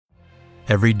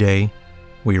Every day,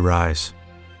 we rise,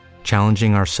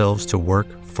 challenging ourselves to work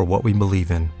for what we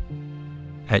believe in.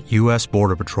 At U.S.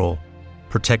 Border Patrol,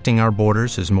 protecting our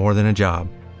borders is more than a job.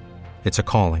 It's a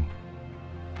calling.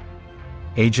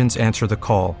 Agents answer the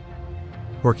call,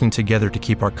 working together to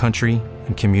keep our country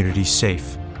and communities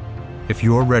safe. If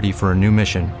you're ready for a new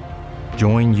mission,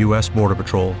 join U.S. Border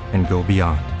Patrol and go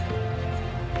beyond.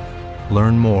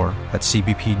 Learn more at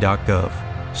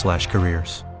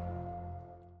cbp.gov/careers.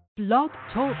 Blog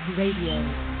Talk Radio.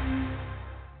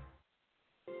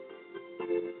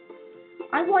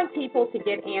 I want people to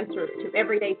get answers to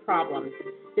everyday problems,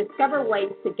 discover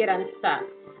ways to get unstuck,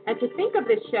 and to think of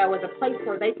this show as a place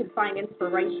where they can find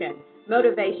inspiration,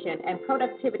 motivation, and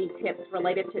productivity tips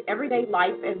related to everyday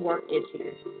life and work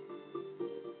issues.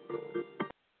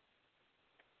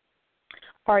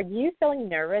 Are you feeling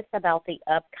nervous about the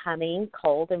upcoming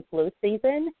cold and flu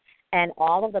season and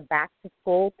all of the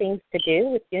back-to-school things to do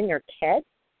with you and your kids?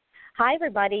 Hi,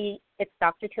 everybody. It's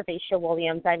Dr. Trevesia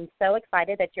Williams. I'm so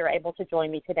excited that you're able to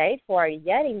join me today for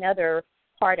yet another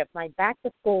part of my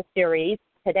back-to-school series.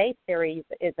 Today's episode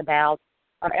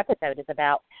is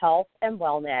about health and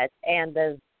wellness and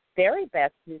the very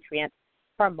best nutrients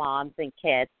for moms and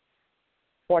kids.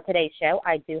 For today's show,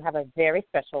 I do have a very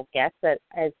special guest that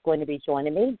is going to be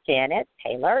joining me, Janet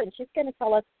Taylor, and she's going to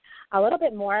tell us a little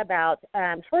bit more about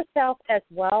herself as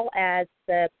well as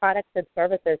the products and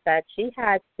services that she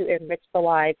has to enrich the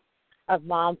lives of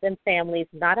moms and families,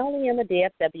 not only in the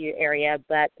DFW area,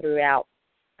 but throughout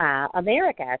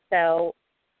America. So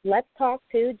let's talk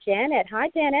to Janet. Hi,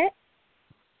 Janet.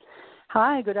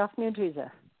 Hi, good afternoon,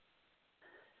 Teresa.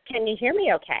 Can you hear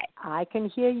me okay? I can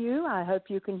hear you. I hope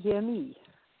you can hear me.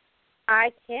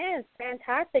 I can.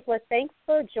 Fantastic. Well, thanks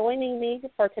for joining me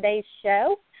for today's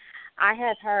show. I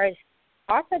have heard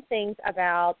awesome things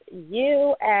about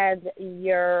you and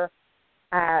your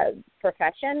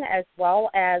profession, as well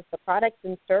as the products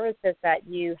and services that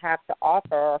you have to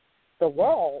offer the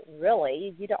world,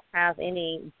 really. You don't have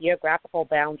any geographical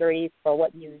boundaries for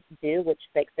what you do, which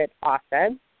makes it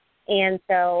awesome. And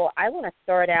so I want to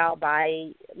start out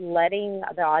by letting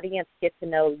the audience get to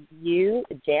know you,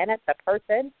 Janet, the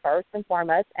person, first and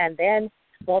foremost, and then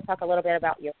we'll talk a little bit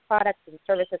about your products and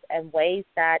services and ways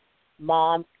that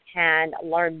moms can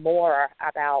learn more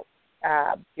about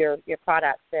your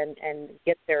products and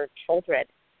get their children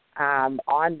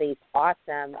on these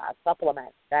awesome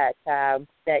supplements that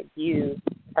you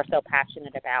are so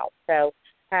passionate about. So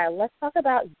let's talk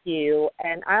about you,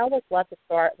 and I always love to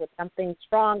start with something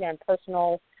strong and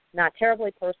personal, not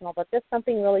terribly personal, but just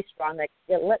something really strong that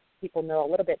it lets people know a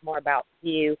little bit more about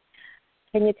you.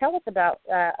 Can you tell us about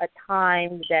a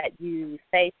time that you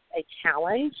faced a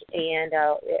challenge and,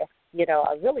 a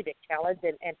really big challenge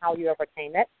and how you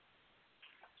overcame it?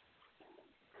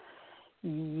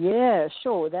 Yeah,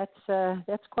 sure.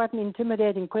 That's quite an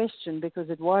intimidating question because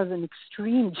it was an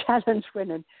extreme challenge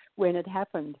when it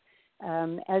happened.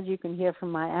 As you can hear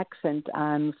from my accent,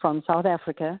 I'm from South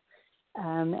Africa,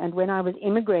 and when I was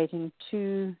immigrating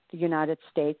to the United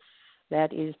States,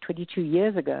 that is 22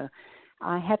 years ago,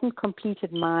 I hadn't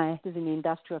completed my master's in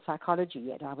industrial psychology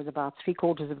yet. I was about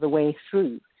three-quarters of the way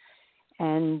through,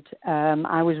 and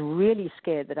I was really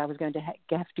scared that I was going to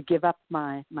have to give up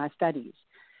my studies.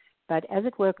 But as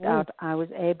it worked out, I was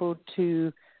able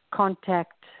to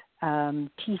contact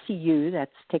TCU,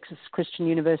 that's Texas Christian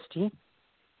University,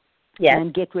 yes,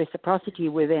 and get reciprocity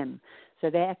with them. So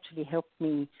they actually helped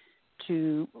me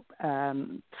to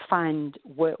find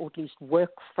work, or at least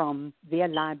work from their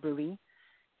library.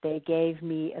 They gave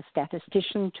me a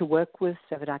statistician to work with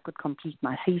so that I could complete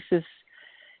my thesis.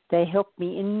 They helped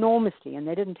me enormously, and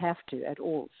they didn't have to at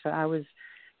all. So I was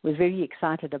very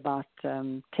excited about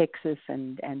Texas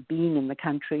and being in the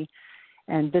country,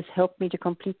 and this helped me to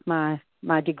complete my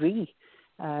degree.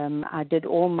 I did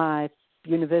all my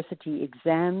university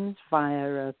exams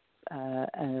via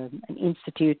an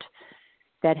institute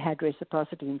that had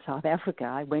reciprocity in South Africa.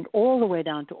 I went all the way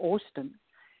down to Austin,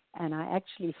 and I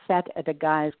actually sat at a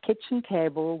guy's kitchen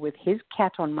table with his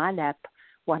cat on my lap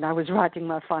while I was writing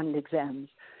my final exams.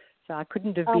 So I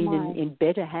couldn't have been in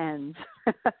better hands.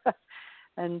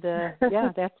 And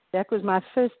that was my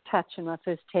first touch and my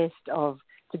first taste of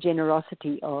the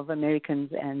generosity of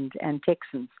Americans and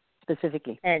Texans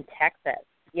specifically. And Texas.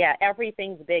 Yeah,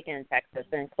 everything's big in Texas,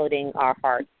 including our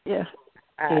hearts. Yeah,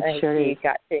 it sure is. You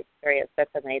got to experience.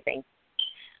 That's amazing.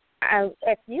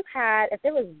 If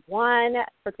there was one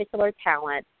particular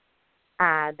talent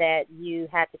that you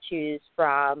had to choose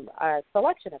from a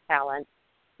selection of talents,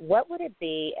 what would it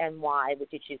be and why would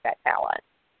you choose that talent?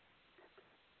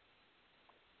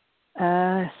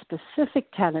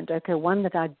 Specific talent. Okay, one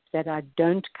that I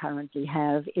don't currently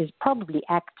have is probably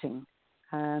acting.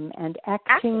 And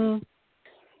acting,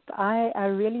 I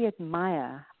really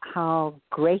admire how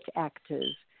great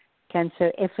actors can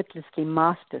so effortlessly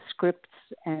master scripts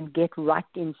and get right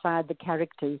inside the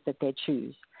characters that they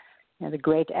choose. You know, the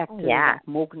great actors like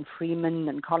Morgan Freeman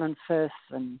and Colin Firth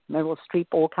and Meryl Streep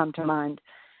all come to mind.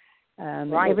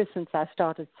 Ever since I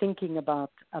started thinking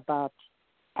about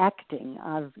acting,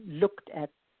 I've looked at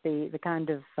the kind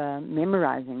of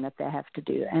memorizing that they have to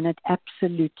do, and it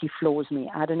absolutely floors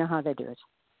me. I don't know how they do it.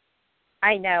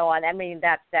 I know, and I mean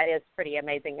that is pretty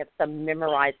amazing. It's the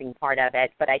memorizing part of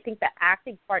it, but I think the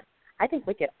acting part, I think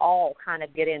we could all kind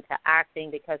of get into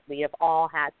acting because we have all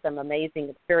had some amazing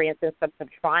experiences, some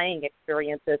trying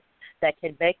experiences that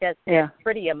can make us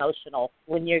pretty emotional.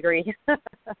 Wouldn't you agree?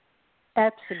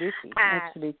 Absolutely.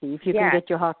 If you can get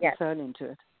your heart and soul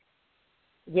into it.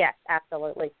 Yes,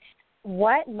 absolutely.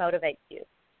 What motivates you?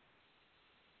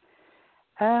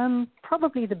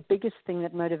 Probably the biggest thing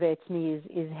that motivates me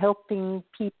is helping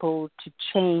people to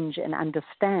change and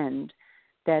understand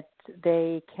that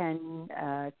they can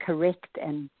correct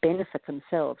and benefit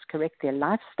themselves, correct their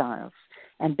lifestyles,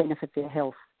 and benefit their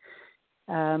health.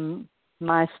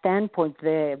 My standpoint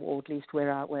there, or at least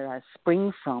where I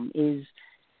spring from, is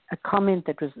a comment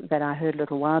that I heard a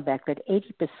little while back, that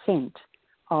 80%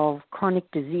 of chronic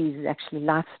disease is actually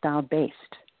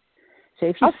lifestyle-based. So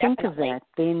if you think of that,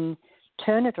 then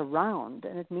turn it around,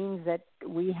 and it means that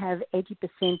we have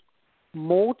 80%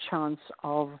 more chance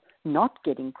of not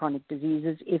getting chronic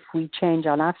diseases if we change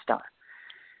our lifestyle.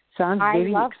 So I'm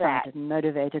very excited and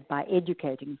motivated by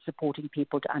educating and supporting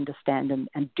people to understand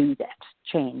and do that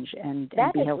change and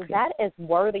be healthy. That is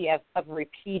worthy of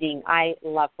repeating. I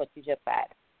love what you just said.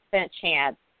 The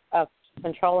chance of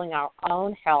controlling our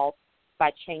own health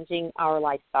by changing our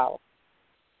lifestyle.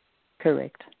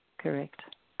 Correct.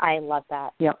 I love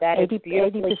that. Yeah, that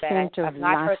 80% of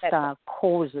lifestyle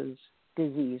causes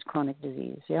disease, chronic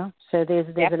disease. Yeah, so there's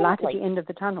a light at the end of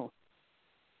the tunnel.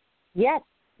 Yes,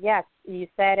 you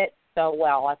said it so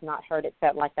well. I've not heard it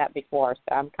said like that before,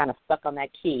 so I'm kind of stuck on that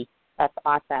key. That's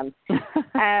awesome.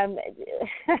 That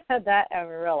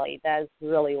is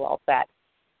really well said.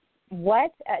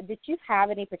 What did you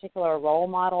have any particular role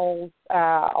models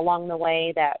along the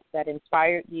way that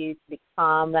inspired you to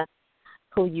become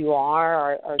who you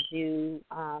are, or do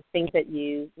things that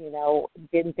you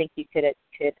didn't think you could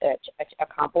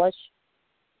accomplish?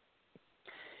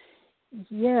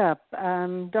 Yeah,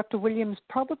 Dr. Williams,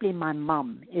 probably my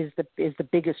mom is the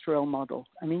biggest role model.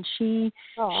 I mean, she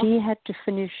had to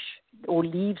finish or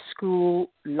leave school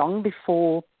long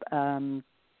before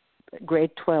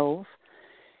grade 12.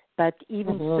 But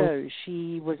even so,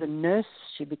 she was a nurse.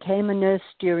 She became a nurse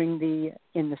in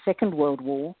the Second World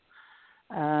War,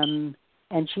 and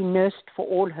she nursed for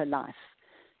all her life.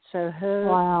 So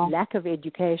her lack of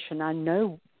education, I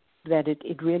know that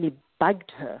it really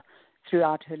bugged her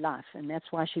throughout her life, and that's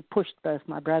why she pushed both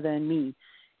my brother and me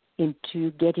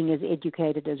into getting as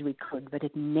educated as we could, but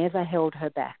it never held her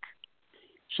back.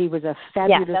 She was a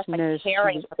fabulous nurse. She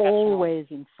was always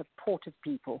in support of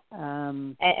people.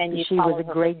 And she was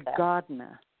a great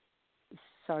gardener.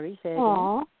 Sorry, say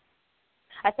again.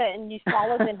 I said, and you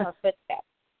followed in her footsteps.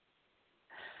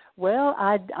 Well,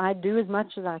 I do as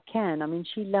much as I can. I mean,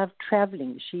 she loved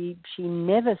traveling. She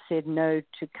never said no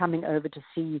to coming over to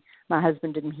see my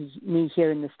husband and me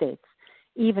here in the States,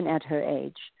 even at her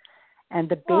age. And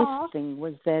the best thing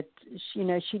was that,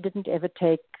 she didn't ever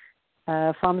take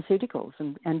pharmaceuticals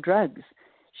and drugs.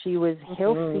 She was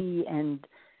healthy, and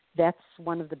that's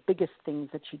one of the biggest things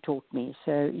that she taught me.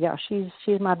 So, yeah,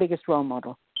 she's my biggest role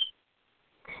model.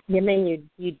 You mean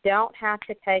you don't have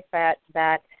to take that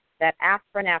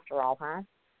aspirin after all, huh?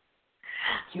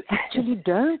 You actually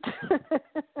don't.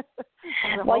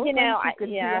 Well,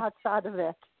 outside of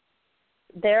that.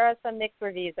 There are some mixed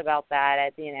reviews about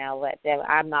that.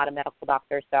 I'm not a medical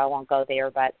doctor, so I won't go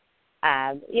there. But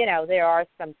there are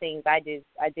some things I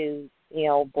do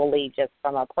believe, just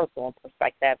from a personal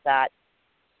perspective, that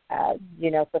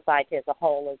society as a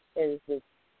whole is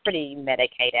pretty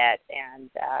medicated, and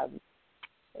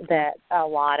that a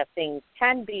lot of things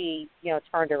can be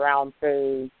turned around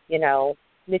through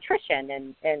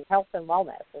nutrition and health and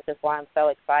wellness, which is why I'm so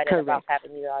excited about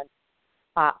having you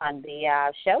on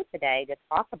the show today to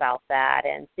talk about that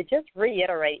and to just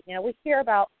reiterate. We hear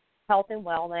about health and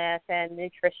wellness and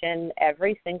nutrition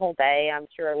every single day. I'm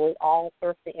sure we all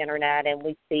surf the internet and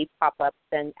we see pop-ups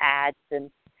and ads and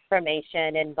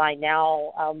information, and by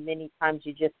now many times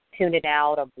you just tune it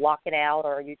out or block it out,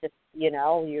 or you just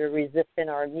you're resistant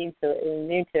or immune to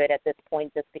it at this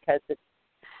point, just because it's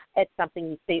it's something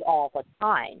you see all the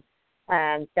time.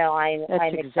 And so I'm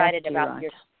excited exactly about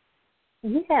right.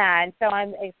 and so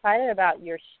I'm excited about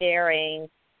your sharing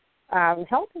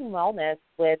health and wellness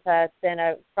with us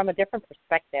from a different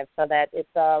perspective, so that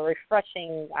it's a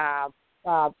refreshing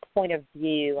point of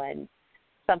view and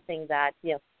something that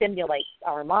stimulates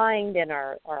our mind and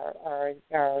our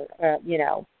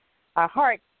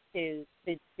heart to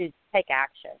take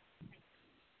action.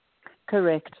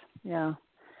 Correct. Yeah,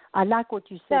 I like what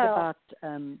you said about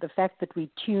the fact that we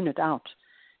tune it out,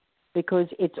 because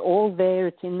it's all there.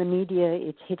 It's in the media.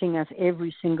 It's hitting us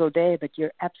every single day. But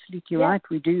you're absolutely right.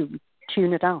 We do. We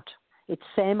tune it out. It's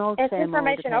same old, it's same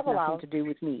information old. It has overload. nothing to do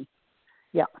with me.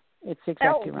 Yeah, it's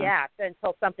exactly right. Yes,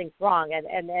 until something's wrong,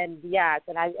 and yes,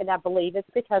 and I believe it's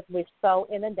because we're so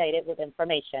inundated with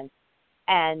information,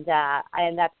 and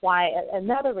that's why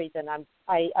another reason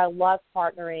I love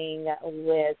partnering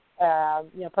with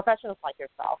professionals like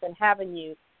yourself and having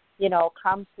you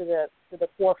come to the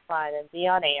forefront and be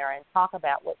on air and talk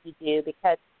about what you do,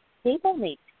 because people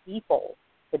need people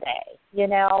today,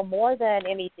 more than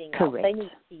anything else. They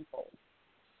need people.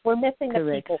 We're missing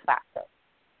the people factor.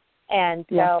 And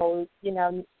so,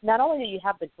 not only do you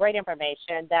have the great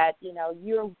information that,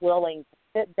 you're willing to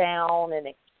sit down and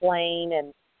explain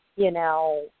and,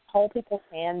 hold people's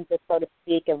hands, so to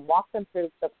speak, and walk them through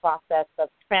the process of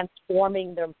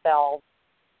transforming themselves,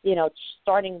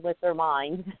 starting with their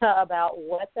mind about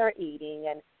what they're eating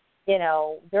and,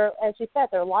 as you said,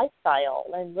 their lifestyle,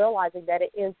 and realizing that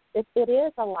it is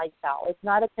a lifestyle. It's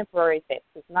not a temporary fix.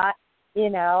 It's not,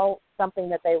 something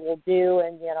that they will do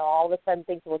and, all of a sudden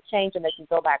things will change and they can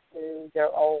go back to their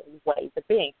old ways of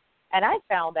being. And I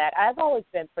found that I've always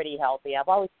been pretty healthy. I've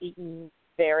always eaten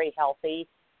very healthy.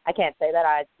 I can't say that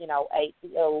I, ate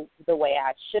the way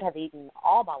I should have eaten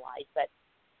all my life, but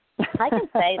I can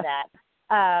say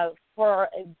that for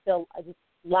the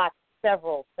last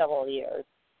several years,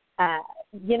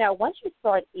 once you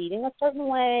start eating a certain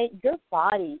way, your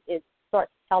body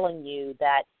starts telling you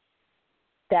that's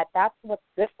what's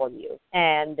good for you,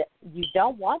 and you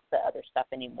don't want the other stuff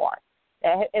anymore.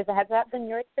 Has that been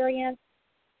your experience?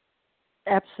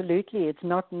 Absolutely. It's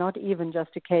not even just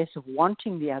a case of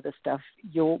wanting the other stuff.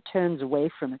 Your turns away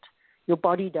from it. Your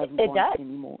body doesn't want it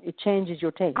anymore. It changes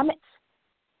your taste.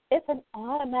 It's an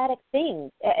automatic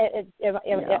thing.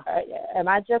 Am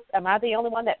I the only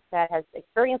one that has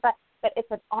experienced that? But it's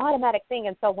an automatic thing.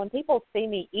 And so when people see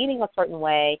me eating a certain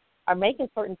way or making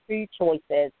certain food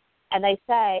choices, and they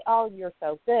say, "Oh, you're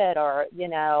so good," or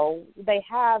they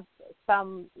have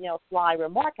some sly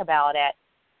remark about it.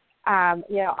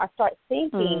 I start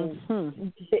thinking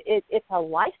it's a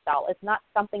lifestyle. It's not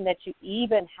something that you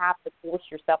even have to force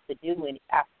yourself to do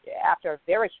after a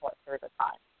very short period of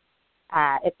time.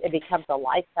 It becomes a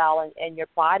lifestyle, and your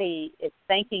body is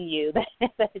thanking you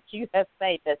that you have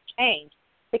made this change,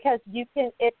 because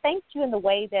it thanks you in the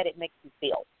way that it makes you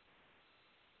feel.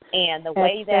 And the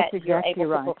way that you're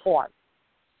able to perform.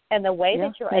 And the way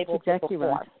that you're able to perform.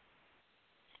 Right.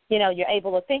 You're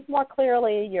able to think more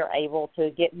clearly. You're able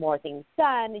to get more things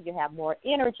done. You have more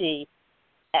energy.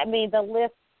 I mean, the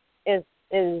list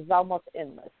is almost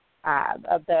endless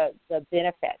of the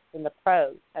benefits and the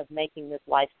pros of making this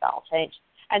lifestyle change.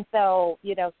 And so,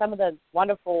 some of the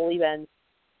wonderful even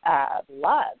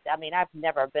loved. I mean, I've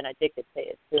never been addicted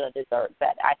to a dessert,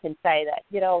 but I can say that,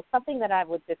 something that I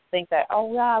would just think that,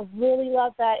 oh, yeah, I really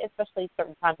love that, especially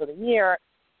certain times of the year.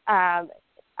 I'm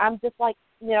just like,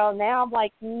 now I'm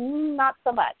like, not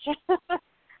so much.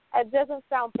 It doesn't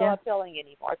sound so appealing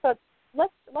anymore. So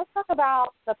let's talk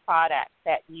about the product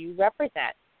that you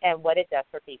represent and what it does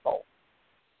for people.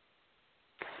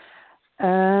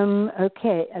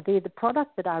 Okay. The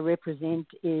product that I represent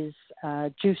is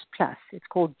Juice Plus. It's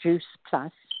called Juice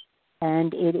Plus,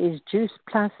 and it is Juice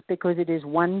Plus because it is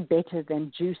one better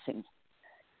than juicing.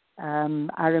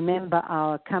 I remember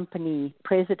our company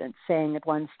president saying at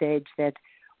one stage that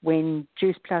when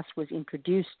Juice Plus was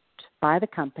introduced by the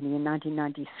company in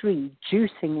 1993,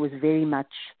 juicing was very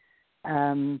much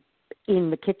in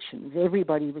the kitchens.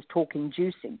 Everybody was talking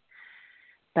juicing.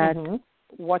 But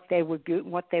what they were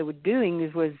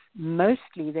doing was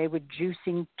mostly they were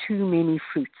juicing too many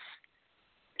fruits.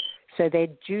 So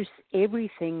they'd juice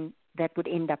everything that would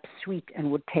end up sweet and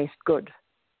would taste good.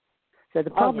 So the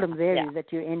problem is that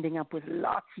you're ending up with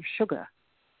lots of sugar.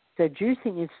 So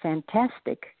juicing is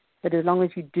fantastic, but as long as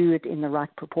you do it in the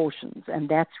right proportions, and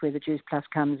that's where the Juice Plus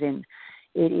comes in.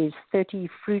 It is 30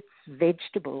 fruits,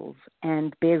 vegetables,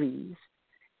 and berries.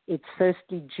 It's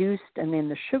firstly juiced, and then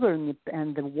the sugar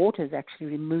and the water is actually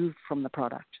removed from the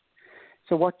product.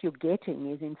 So what you're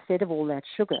getting is, instead of all that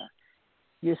sugar,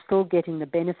 you're still getting the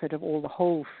benefit of all the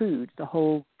whole food, the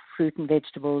whole fruit and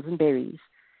vegetables and berries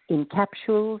in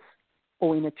capsules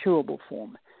or in a chewable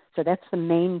form. So that's the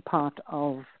main part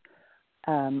of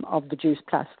the Juice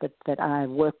Plus that I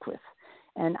work with.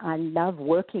 And I love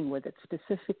working with it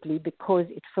specifically because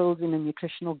it fills in a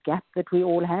nutritional gap that we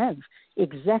all have.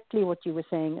 Exactly what you were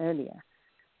saying earlier.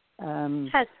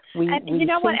 Yes. And you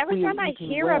know what? Every time I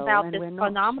hear about this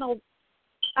phenomenal,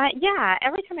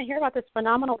 every time I hear about this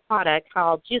phenomenal product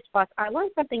called Juice Plus, I learn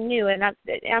something new. And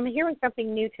I'm hearing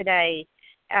something new today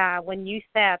when you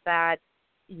said that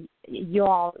you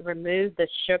all remove the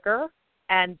sugar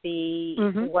and the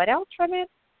what else from it?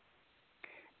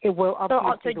 It will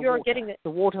obviously so you're water. Getting the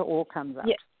water all comes out.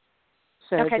 Yeah.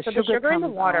 So okay, the so the sugar and the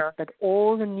water, out, but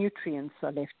all the nutrients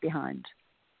are left behind.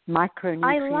 Micronutrients.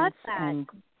 I love that. And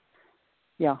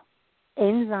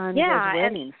enzymes as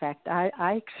well. In fact,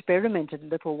 I experimented a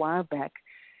little while back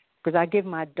because I give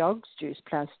my dogs Juice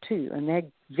Plus too, and they're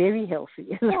very healthy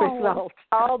as a result.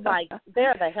 Oh my!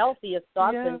 They're the healthiest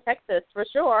dogs in Texas for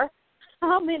sure.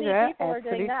 How many people are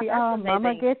doing that? That's amazing.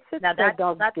 Mama gets it. Now that's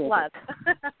love.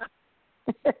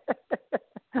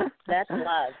 That's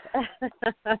love.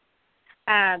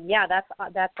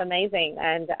 That's amazing,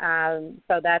 and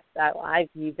so that's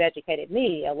you've educated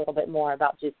me a little bit more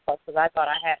about Juice Plus because I thought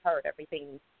I had heard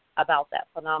everything about that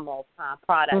phenomenal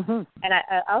product, and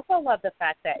I also love the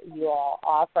fact that you all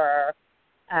offer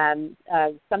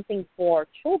something for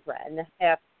children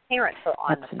if parents are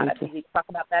on the product. Can you talk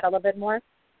about that a little bit more?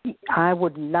 I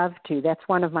would love to. That's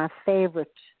one of my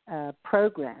favorite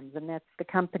programs, and that's the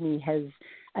company has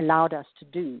allowed us to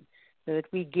do, so that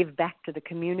we give back to the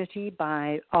community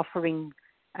by offering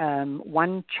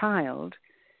one child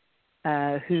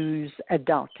who's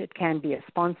adult. It can be a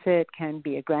sponsor, it can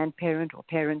be a grandparent or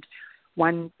parent.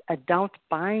 One adult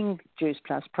buying Juice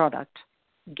Plus product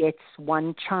gets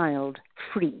one child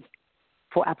free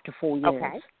for up to 4 years.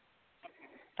 Okay.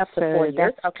 Up to 4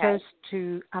 years? That's close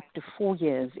to up to 4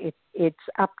 years. It's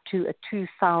up to a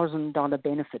 $2,000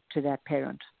 benefit to that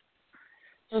parent.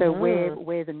 So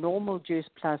where the normal Juice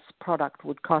Plus product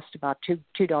would cost about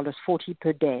 $2.40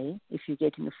 per day if you're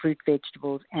getting the fruit,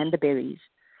 vegetables, and the berries,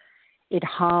 it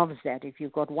halves that if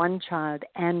you've got one child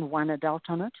and one adult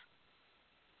on it.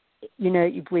 You know,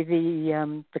 with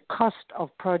the cost of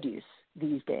produce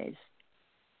these days,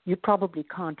 you probably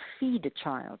can't feed a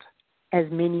child as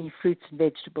many fruits and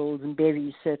vegetables and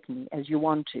berries, certainly, as you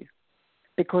want to,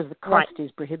 because the cost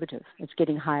is prohibitive. It's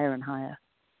getting higher and higher.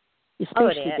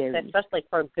 Especially it is, berries. Especially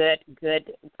for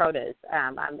good produce.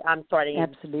 I'm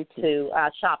starting to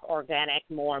shop organic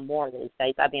more and more these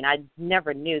days. I mean, I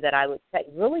never knew that I would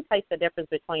really taste the difference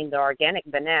between the organic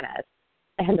bananas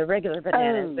and the regular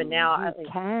bananas. But now you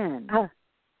can.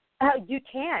 You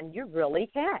can. You really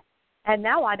can. And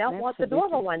now I don't want the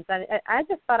normal ones. I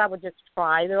just thought I would just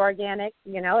try the organic,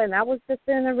 and that was just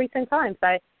in the recent times.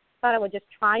 I thought I would just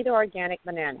try the organic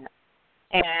bananas.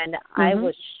 And I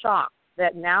was shocked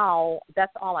that now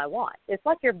that's all I want. It's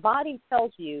like your body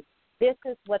tells you this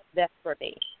is what's best for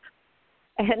me.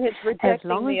 And it's rejecting the other stuff. As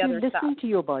long as you listen to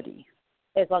your body.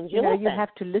 As long as you listen. You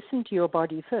have to listen to your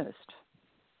body first.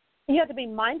 You have to be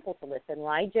mindful to listen,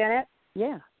 right, Janet?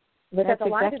 Yeah. Because a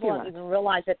lot of people don't even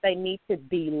realize that they need to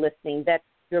be listening, that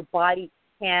your body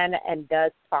can and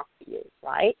does talk to you,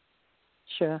 right?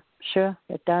 Sure,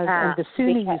 it does. And the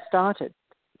sooner you start it,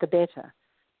 the better.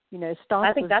 Start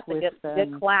I think that's a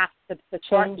good class to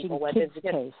start people with. Kids'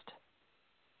 taste.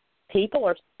 People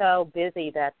are so busy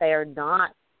that they are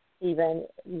not even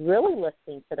really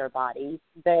listening to their bodies.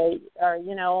 They are,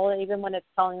 even when it's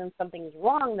telling them something's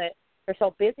wrong, that they're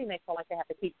so busy and they feel like they have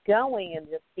to keep going and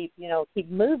just keep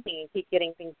moving and keep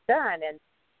getting things done.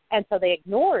 And so they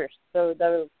ignore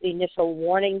the initial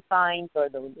warning signs or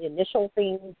the initial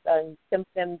things and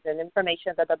symptoms and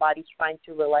information that the body's trying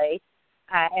to relay.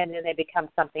 And then they become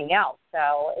something else.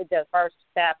 So the first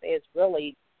step is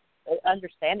really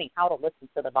understanding how to listen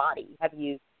to the body. Have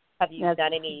you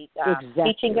done any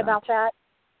teaching about that?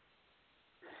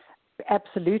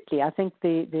 Absolutely. I think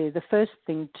the first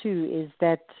thing too is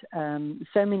that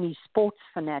so many sports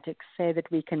fanatics say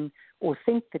that we can, or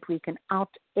think that we can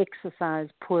out-exercise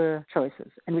poor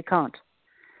choices, and we can't.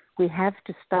 We have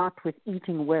to start with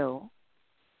eating well,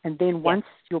 and then once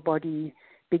your body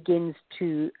begins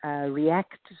to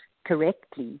react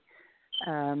correctly,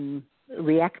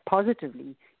 react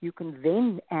positively, you can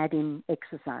then add in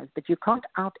exercise, but you can't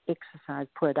out-exercise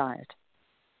poor diet.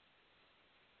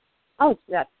 Oh,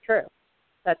 that's true.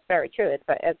 That's very true.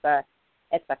 It's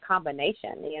a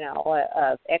combination,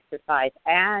 of exercise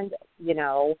and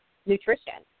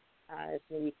nutrition.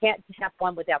 You can't have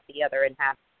one without the other and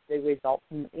have the results,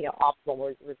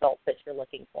 optimal results that you're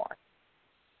looking for.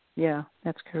 Yeah,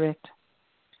 that's correct.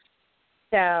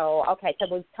 So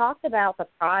we've talked about the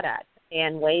product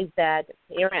and ways that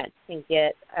parents can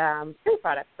get two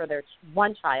products for their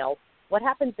one child. What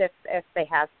happens if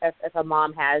a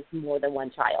mom has more than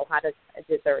one child?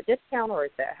 Is there a discount, or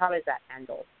how is that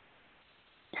handled?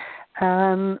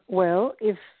 Well,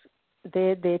 if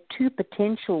there are two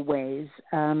potential ways.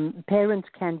 Parents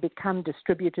can become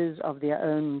distributors of their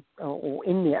own or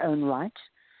in their own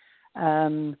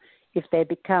right. If they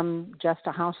become just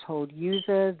a household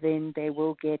user, then they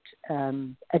will get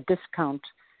a discount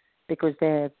because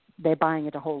they're buying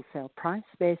at a wholesale price,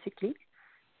 basically.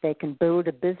 They can build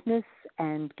a business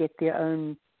and get their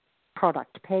own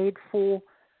product paid for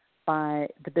by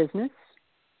the business.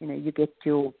 You know, you get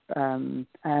your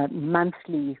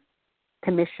monthly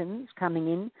commissions coming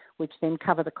in, which then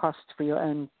cover the costs for your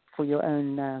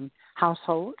own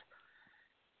household.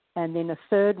 And then a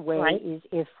third way is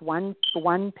if one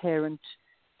parent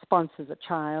sponsors a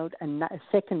child and a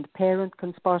second parent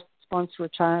can sponsor a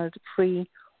child free,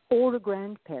 or a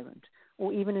grandparent,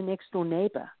 or even a next door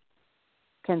neighbor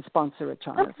can sponsor a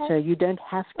child. Okay. So you don't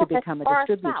have to become a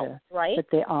distributor, right? But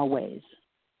there are ways.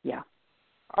 Yeah.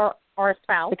 Or a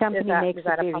spouse. The company makes it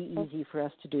very easy for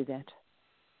us to do that.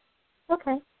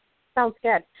 Okay. Sounds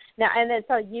good. Now, and then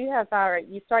so you have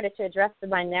you started to address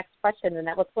my next question, and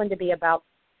that was going to be about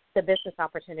the business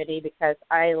opportunity, because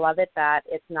I love it that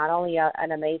it's not only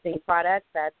an amazing product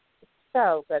that's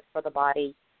so good for the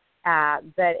body,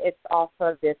 but it's also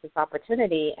a business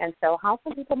opportunity. And so how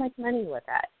can people make money with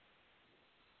that?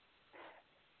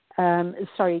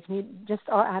 Sorry, can you just,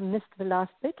 I missed the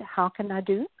last bit. How can I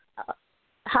do?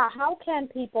 How can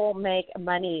people make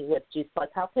money with Juice Plus?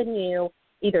 How can you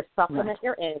either supplement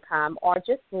your income or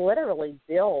just literally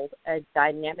build a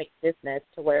dynamic business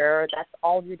to where that's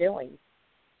all you're doing?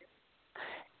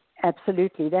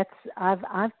 Absolutely.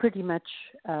 I've pretty much,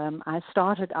 I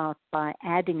started out by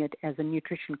adding it as a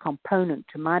nutrition component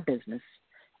to my business.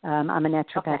 I'm a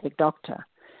naturopathic doctor,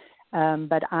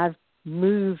 but I've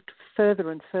moved further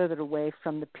and further away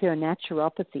from the pure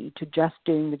naturopathy to just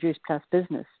doing the Juice Plus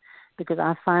business, because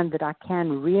I find that I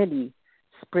can really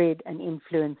spread an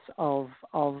influence of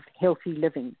healthy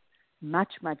living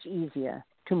much, much easier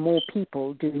to more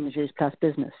people doing the Juice Plus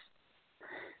business.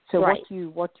 So what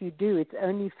you do, it's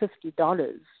only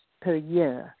 $50 per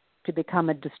year to become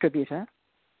a distributor.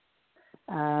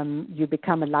 You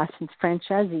become a licensed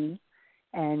franchisee,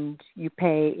 and you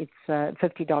pay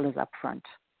 $50 up front.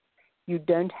 You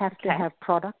don't have to have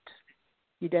product.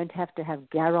 You don't have to have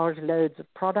garage loads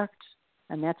of product,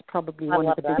 and that's probably one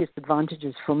of the biggest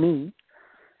advantages for me.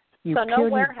 You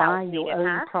purely buy your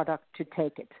own product to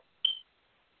take it.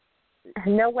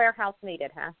 No warehouse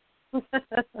needed, huh?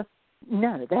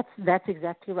 No, that's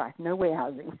exactly right. No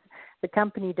warehousing. The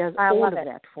company does all of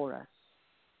that for us.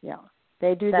 Yeah,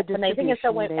 they do the distribution. Amazing.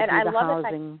 So they do the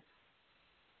housing.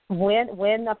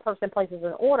 When a person places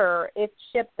an order, it's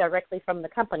shipped directly from the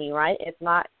company, right? It's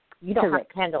not. You don't have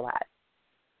to handle that.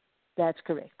 That's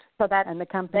correct. So and the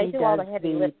company they do all the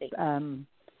heavy lifting.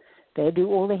 They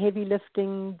do all the heavy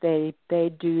lifting. They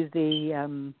do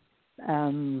the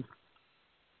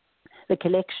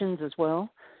collections as well.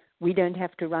 We don't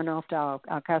have to run after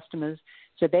our customers.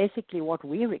 So basically what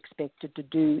we're expected to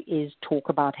do is talk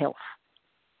about health.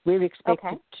 We're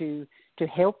expected to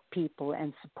help people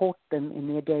and support them in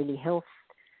their daily health.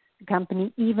 The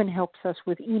company even helps us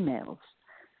with emails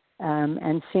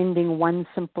and sending one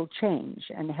simple change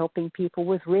and helping people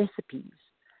with recipes.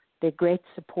 They're great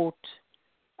supports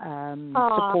on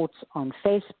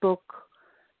Facebook,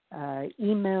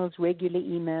 emails, regular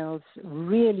emails,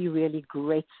 really, really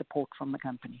great support from the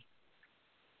company.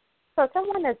 So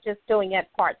someone that's just doing it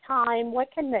part-time, what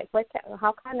kind of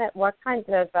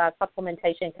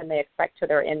supplementation can they expect to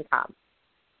their income?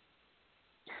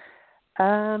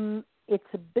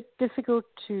 It's a bit difficult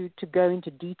to go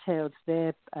into details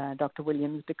there, Dr.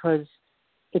 Williams, because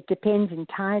it depends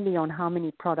entirely on how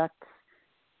many products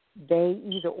they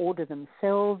either order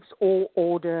themselves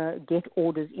or get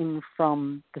orders in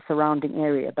from the surrounding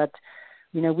area. But,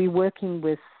 you know, we're working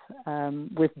with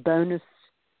bonus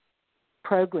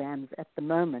programs at the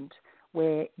moment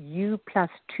where you plus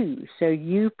two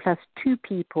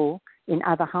people in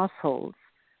other households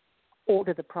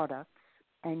order the products,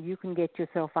 and you can get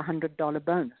yourself $100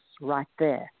 bonus right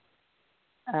there.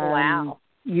 Wow.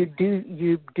 You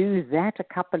do that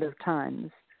a couple of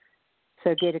times.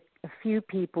 So get a few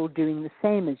people doing the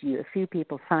same as you, a few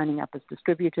people signing up as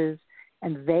distributors,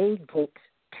 and they get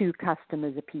 2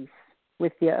 customers apiece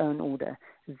with their own order.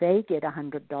 They get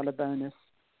 $100 bonus,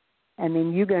 and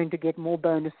then you're going to get more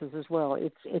bonuses as well.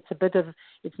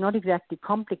 It's not exactly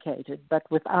complicated, but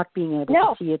without being able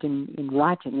to see it in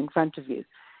writing in front of you,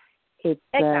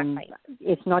 Exactly.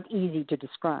 It's not easy to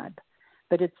describe,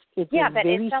 but it's a but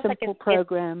very it sounds simple like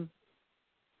program.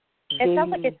 It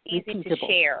sounds like it's easy repeatable. to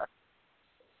share.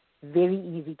 Very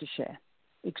easy to share.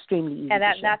 Extremely easy and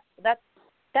to share.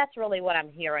 That's really what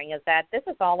I'm hearing, is that this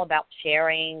is all about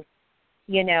sharing,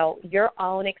 your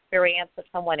own experience with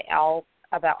someone else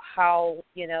about how,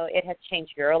 it has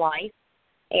changed your life.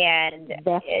 And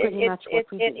that's pretty much what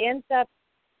we do. It ends up,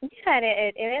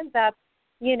 it ends up,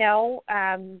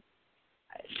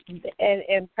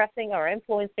 impressing or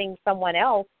influencing someone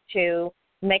else to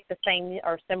make the same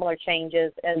or similar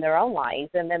changes in their own lives,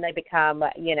 and then they become,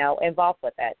 involved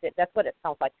with it. That's what it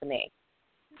sounds like to me.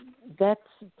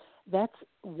 That's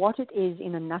what it is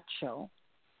in a nutshell.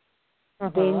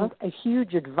 Uh-huh. Then a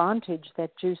huge advantage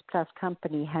that Juice Plus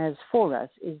Company has for us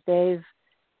is they've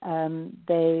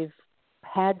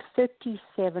had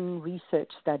 37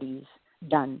 research studies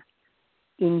done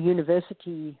in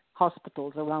university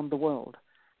hospitals around the world,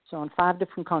 so on 5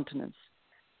 different continents.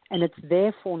 And it's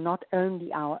therefore not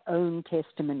only our own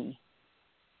testimony,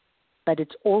 but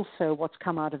it's also what's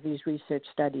come out of these research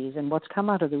studies. And what's come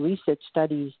out of the research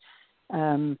studies, there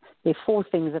are 4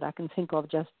 things that I can think of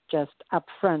just up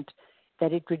front.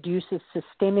 That it reduces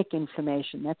systemic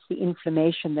inflammation. That's the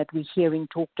inflammation that we're hearing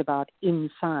talked about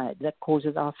inside that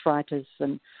causes arthritis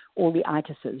and all the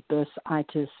itises,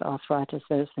 bursitis, arthritis,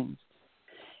 those things.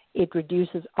 It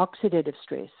reduces oxidative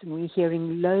stress, and we're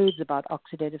hearing loads about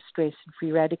oxidative stress and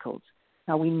free radicals.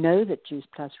 Now, we know that Juice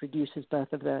Plus reduces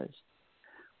both of those.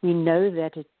 We know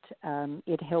that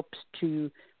it helps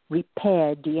to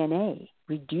repair DNA,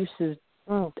 reduces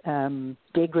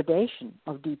degradation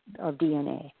of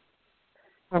DNA.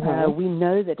 We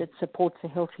know that it supports a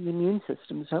healthy immune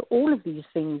system. So all of these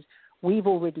things we've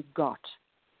already got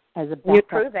as a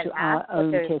backup to our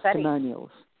own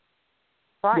testimonials.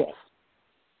 Right. Yes.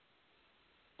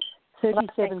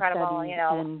 37 studies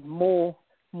and more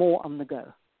on the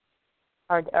go.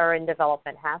 Or in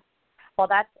development, huh? Well,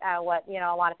 that's what,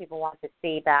 a lot of people want to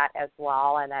see that as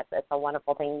well, and it's a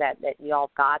wonderful thing that you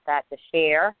all got that to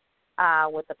share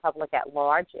with the public at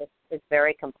large. It's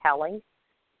very compelling.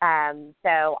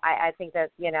 So I think that,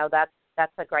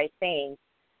 that's a great thing.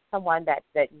 Someone that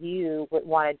you would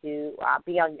want to do,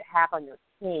 have on your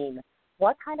team.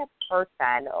 What kind of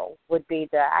person would be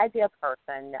the ideal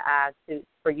person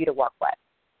for you to work with?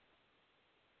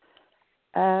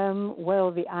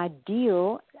 Well, the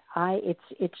ideal,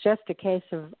 it's just a case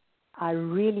of I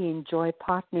really enjoy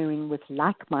partnering with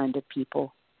like-minded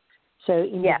people. So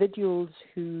individuals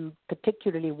who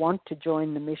particularly want to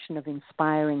join the mission of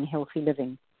inspiring healthy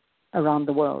living around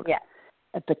the world. Yes.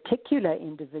 A particular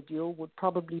individual would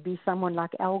probably be someone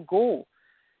like Al Gore,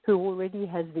 who already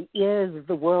has the ears of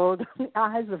the world and the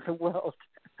eyes of the world.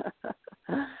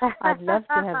 I'd love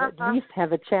to at least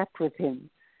have a chat with him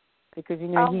because,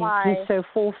 he's so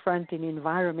forefront in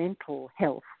environmental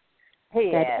health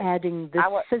adding this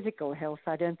physical health,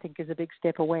 I don't think, is a big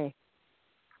step away.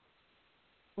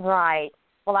 Right.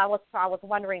 Well, I was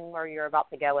wondering where you're about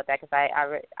to go with that because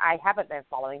I haven't been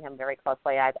following him very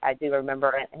closely. I do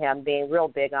remember him being real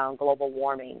big on global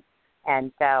warming,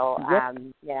 and so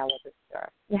we'll just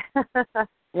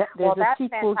there's a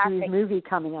sequel to his movie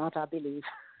coming out, I believe.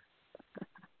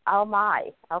 Oh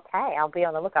my! Okay, I'll be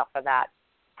on the lookout for that.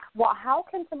 Well, how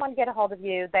can someone get a hold of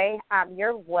you?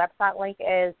 Your website link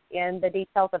is in the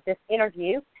details of this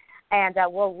interview. And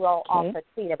we'll also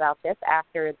tweet about this at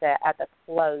the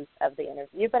close of the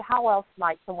interview. But how else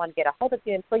might someone get a hold of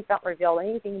you? And please don't reveal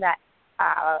anything that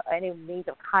any means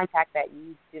of contact that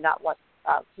you do not want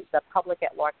the public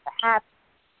at large to have.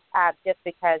 Just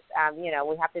because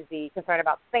we have to be concerned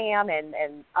about spam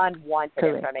and unwanted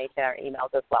information in our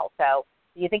emails as well. So,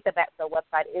 do you think that the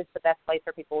website is the best place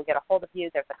for people to get a hold of you?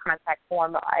 There's a contact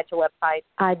form at your website.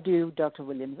 I do, Dr.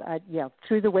 Williams.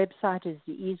 Through the website is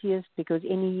the easiest because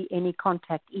any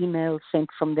contact email sent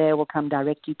from there will come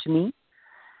directly to me.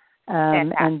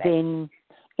 And then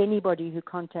anybody who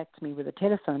contacts me with a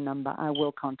telephone number, I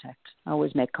will contact. I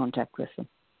always make contact with them.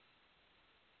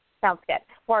 Sounds good.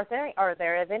 Well,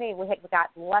 we've got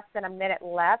less than a minute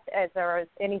left. Is there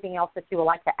anything else that you would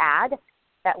like to add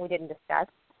that we didn't discuss?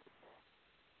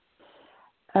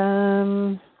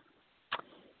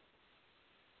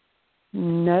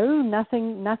 No,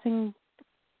 nothing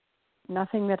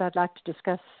that I'd like to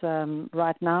discuss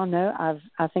right now. No,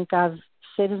 I think I've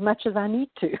said as much as I need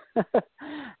to.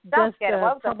 Sounds good.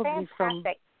 Well, it was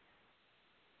a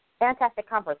fantastic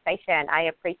conversation. I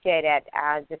appreciate it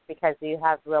just because you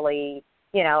have really,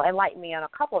 enlightened me on a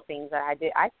couple of things that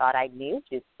I thought I knew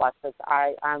Juice Plus because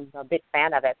I'm a big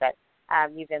fan of it, but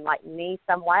You've enlightened me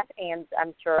somewhat, and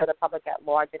I'm sure the public at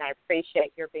large, and I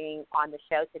appreciate your being on the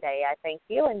show today. I thank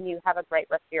you, and you have a great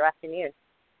rest of your afternoon.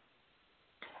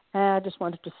 I just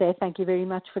wanted to say thank you very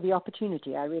much for the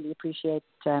opportunity. I really appreciate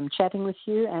chatting with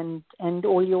you and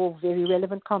all your very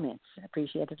relevant comments. I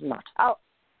appreciate it a lot.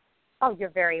 Oh, you're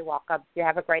very welcome. You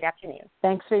have a great afternoon.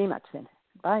 Thanks very much, then.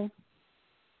 Bye.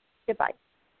 Goodbye.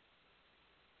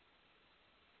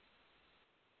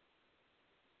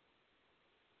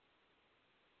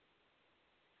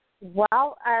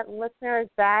 Well, listeners,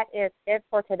 that is it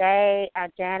for today.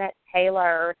 Janet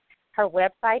Taylor, her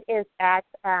website is at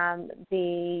in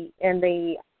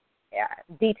the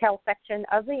detail section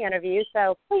of the interview.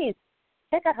 So please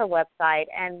check out her website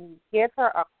and give her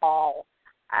a call.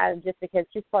 Just because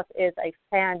Juice Plus is a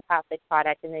fantastic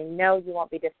product, and I know you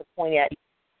won't be disappointed.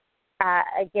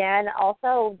 Again,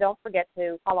 also, don't forget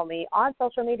to follow me on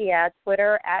social media,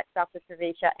 Twitter at Dr.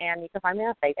 Trevicia, and you can find me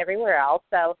on Facebook everywhere else.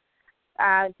 So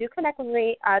do connect with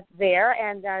me there,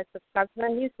 and subscribe to my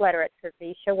newsletter at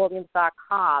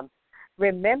TreviciaWilliams.com.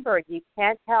 Remember, you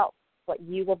can't help what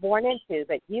you were born into,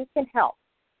 but you can help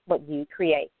what you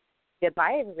create.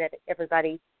 Goodbye,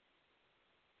 everybody.